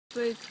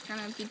We're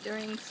gonna be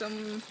doing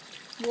some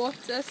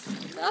water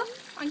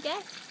stuff, I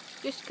guess,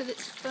 just because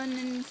it's fun,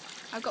 and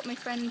I've got my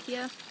friend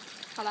here,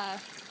 hello,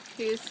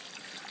 who's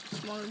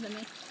smaller than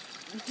me.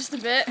 Just a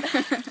bit.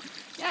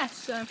 Yeah,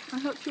 so I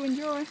hope you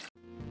enjoy.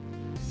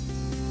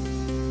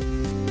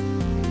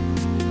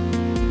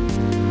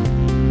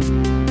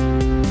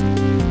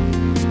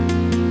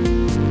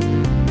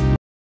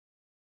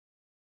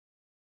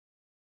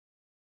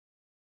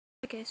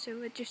 Okay, so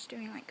we're just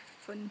doing like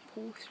fun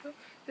pool stuff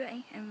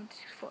today, and we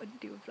just thought I'd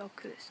do a vlog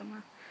because it's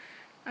summer.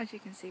 As you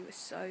can see, we're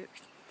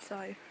soaked,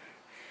 so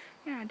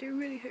yeah, I do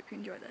really hope you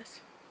enjoy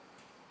this.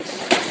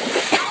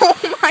 Oh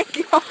my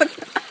god!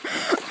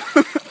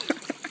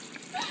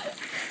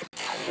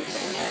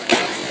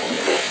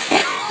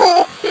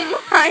 Oh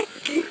my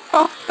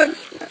god!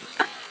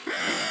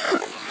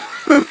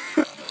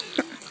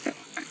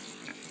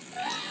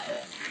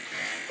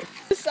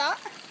 What's that?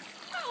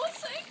 I was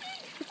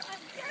thinking.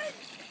 I'm dead.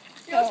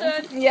 Your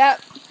turn. Yep.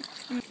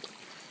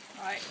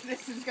 Right,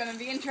 this is gonna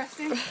be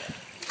interesting.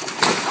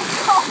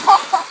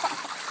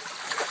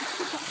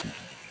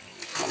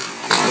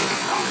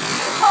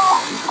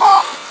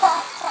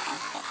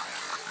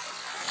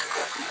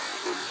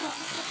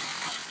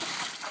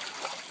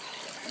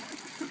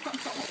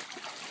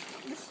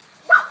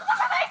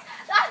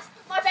 That's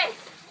my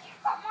face.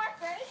 Not my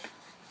face.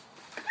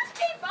 Just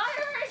keep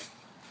firing.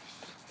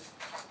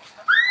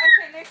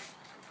 Okay, Nick.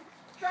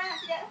 Try not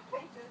to get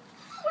faces.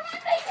 What do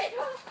you think?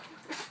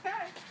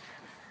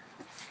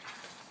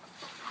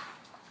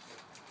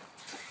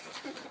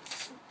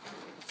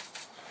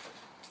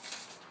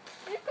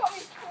 You've got me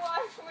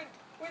twice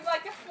with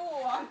like a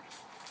full one.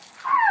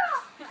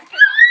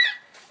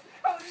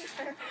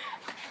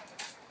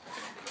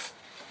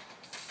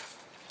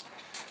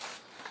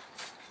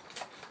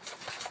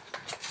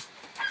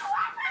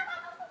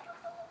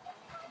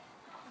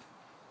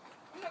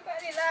 I'm not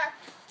getting there.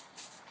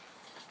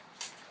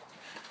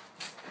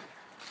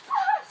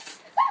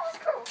 That was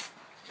cool.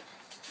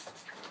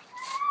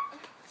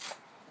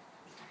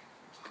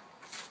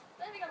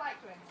 I don't think I like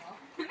you anymore.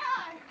 No.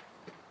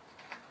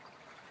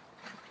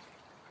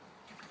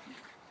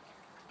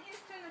 You need to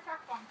turn the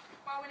tap on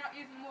while we're not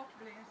using water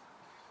balloons.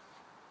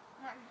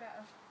 Might be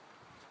better.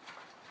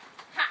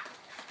 Ha!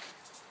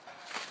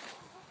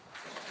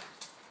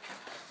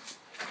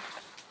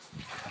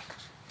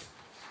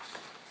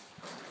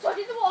 So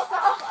did the water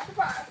off like a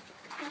pro.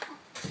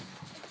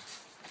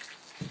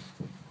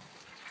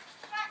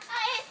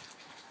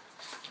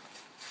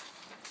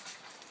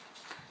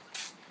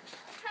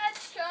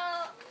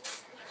 Headshot.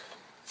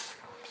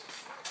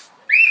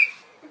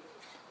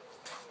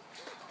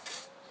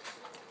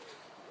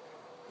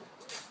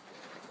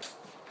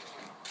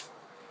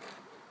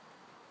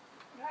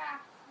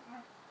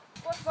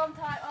 What's the bomb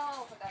time?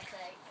 Oh, for God's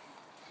sake.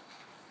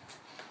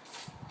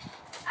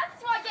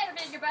 That's why I get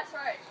to be your best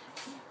friend.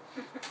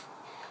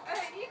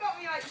 You got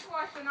me like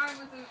twice when I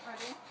wasn't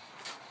ready.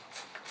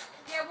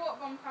 Yeah, what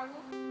bomb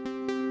travel?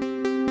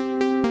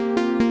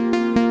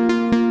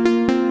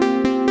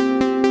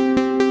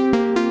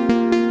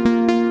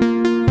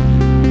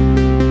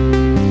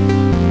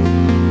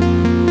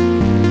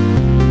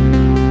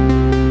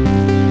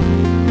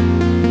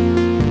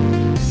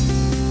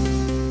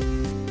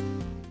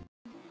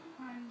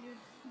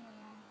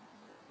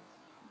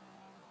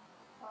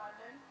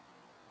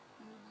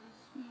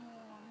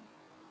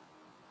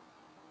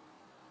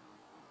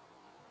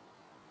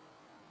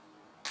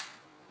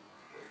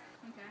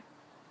 Okay.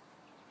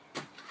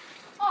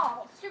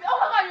 Oh, stupid. Oh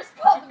my god, I just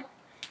caught them.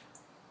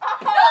 Oh!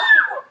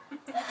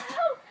 It's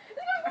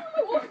going on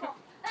my water.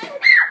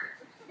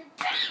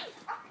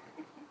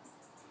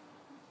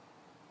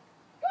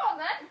 Go on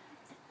then.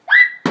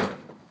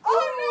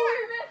 Oh no!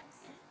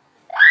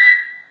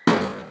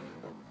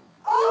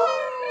 Oh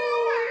no!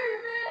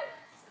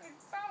 It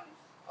bounced.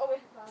 Oh,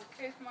 it's bad.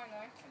 It's mine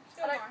though. It's I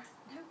still don't mine.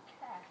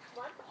 care.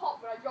 Mine popped,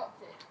 but I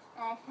dropped it.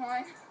 Oh,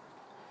 fine.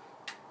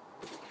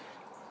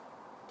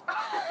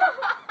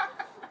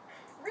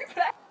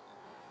 Replay.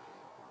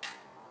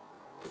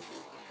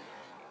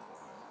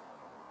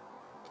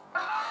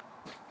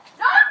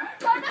 No!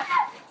 No, no, no!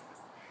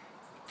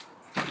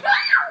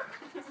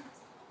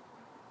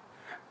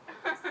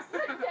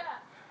 Yeah.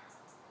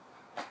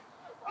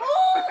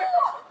 Oh!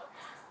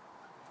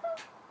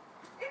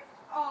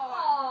 Oh.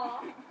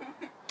 Oh.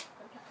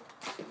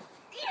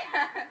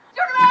 Yeah.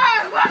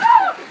 Superman!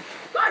 Woohoo!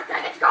 God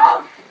dang, it's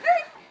cold!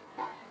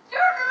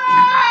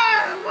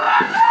 Superman!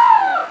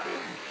 Woohoo!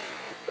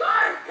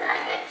 God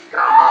dang, it's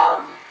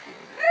cold!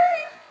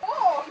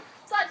 Oh.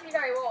 It's actually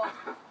very warm.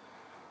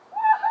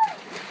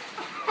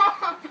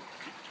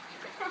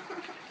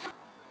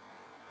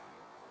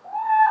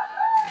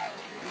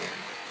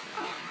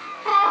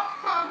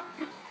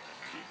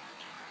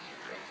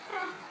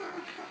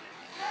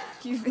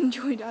 You've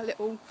enjoyed our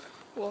little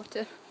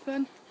water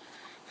fun.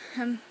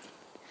 It's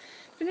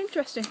been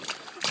interesting.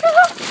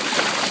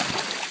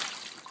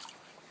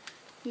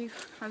 You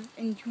have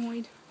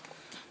enjoyed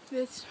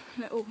this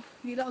little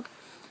vlog,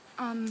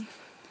 or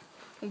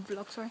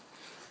vlog, sorry.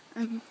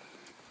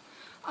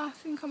 I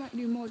think I might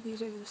do more of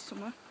these over the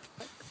summer.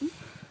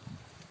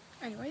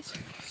 Anyways,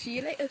 see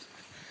you later.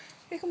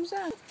 Here comes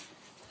Sam.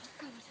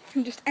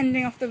 I'm just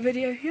ending off the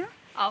video here.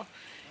 Oh,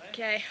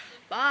 okay.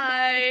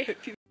 Bye.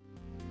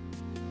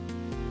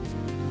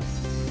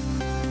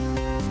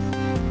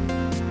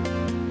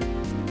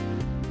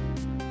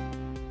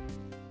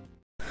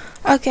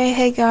 Okay,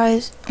 hey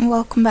guys, and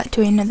welcome back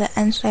to another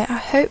end today. I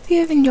hope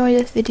you have enjoyed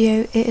this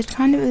video. It is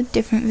kind of a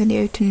different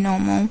video to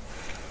normal.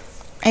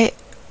 It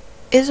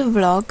is a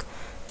vlog,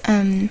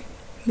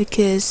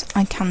 because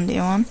I can do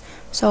one.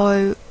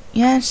 So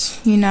yes,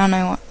 you now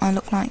know what I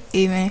look like,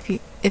 even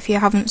if you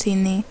haven't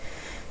seen the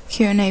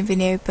Q&A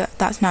video, but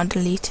that's now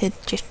deleted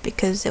just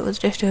because it was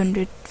just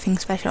 100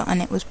 things special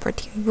and it was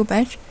pretty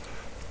rubbish.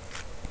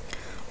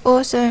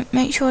 Also,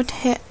 make sure to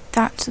hit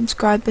that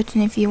subscribe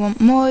button if you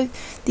want more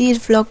of these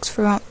vlogs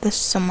throughout the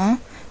summer.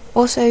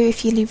 Also,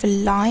 if you leave a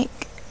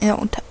like,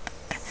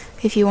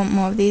 if you want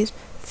more of these,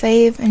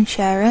 fave and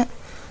share it,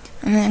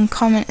 and then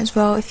comment as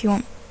well if you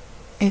want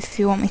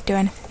me to do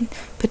anything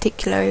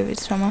particular over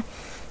the summer.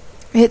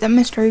 Hit that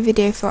mystery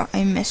video for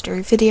a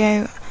mystery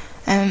video.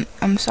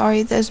 I'm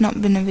sorry there's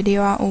not been a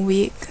video out all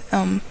week,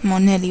 well,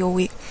 nearly all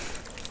week,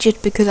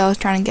 just because I was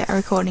trying to get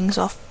recordings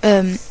off,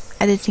 a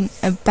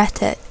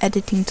better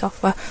editing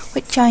software,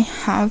 which I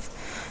have.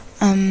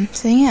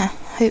 So yeah,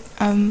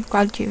 I'm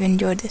glad you've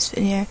enjoyed this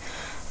video.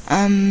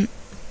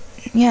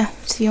 Yeah,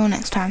 see you all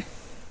next time.